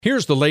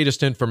Here's the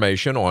latest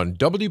information on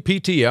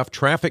WPTF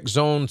Traffic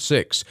Zone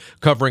 6,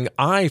 covering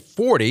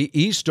I-40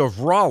 east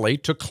of Raleigh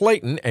to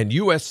Clayton and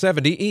US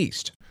 70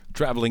 east.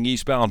 Traveling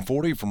eastbound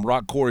 40 from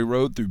Rock Quarry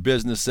Road through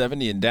Business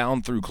 70 and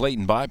down through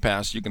Clayton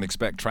Bypass, you can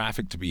expect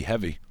traffic to be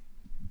heavy.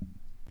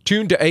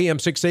 Tune to AM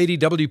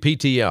 680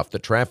 WPTF, the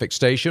traffic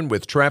station,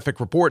 with traffic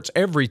reports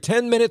every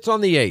 10 minutes on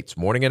the 8s,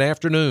 morning and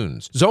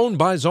afternoons.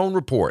 Zone-by-zone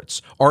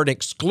reports are an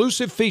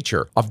exclusive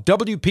feature of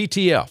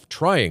WPTF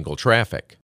Triangle Traffic.